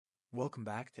Welcome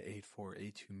back to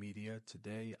 8482 Media.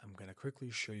 Today I'm going to quickly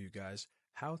show you guys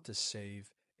how to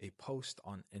save a post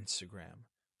on Instagram.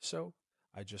 So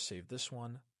I just saved this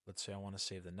one. Let's say I want to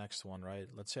save the next one, right?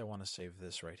 Let's say I want to save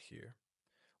this right here.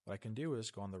 What I can do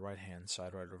is go on the right hand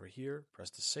side right over here, press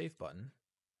the save button,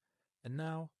 and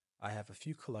now I have a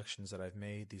few collections that I've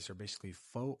made. These are basically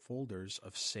folders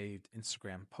of saved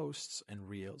Instagram posts and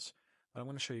reels. But I'm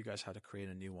going to show you guys how to create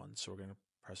a new one. So we're going to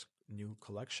press new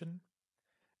collection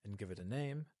and give it a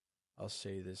name. I'll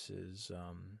say this is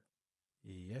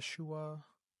Yeshua,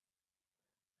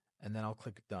 and then I'll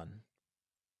click done.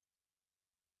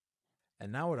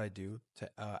 And now what I do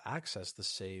to access the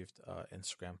saved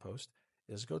Instagram post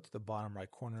is go to the bottom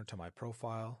right corner to my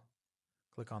profile,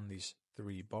 click on these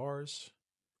three bars,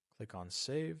 click on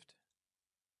saved,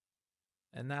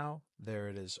 and now there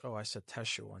it is. Oh, I said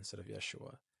Teshua instead of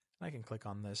Yeshua. And I can click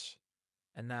on this,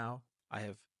 and now I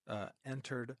have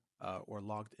entered or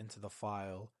logged into the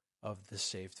file of the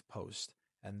saved post.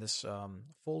 And this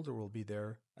folder will be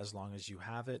there as long as you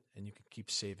have it, and you can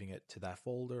keep saving it to that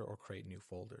folder or create new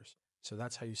folders. So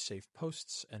that's how you save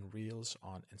posts and reels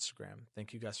on Instagram.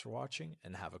 Thank you guys for watching,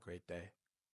 and have a great day.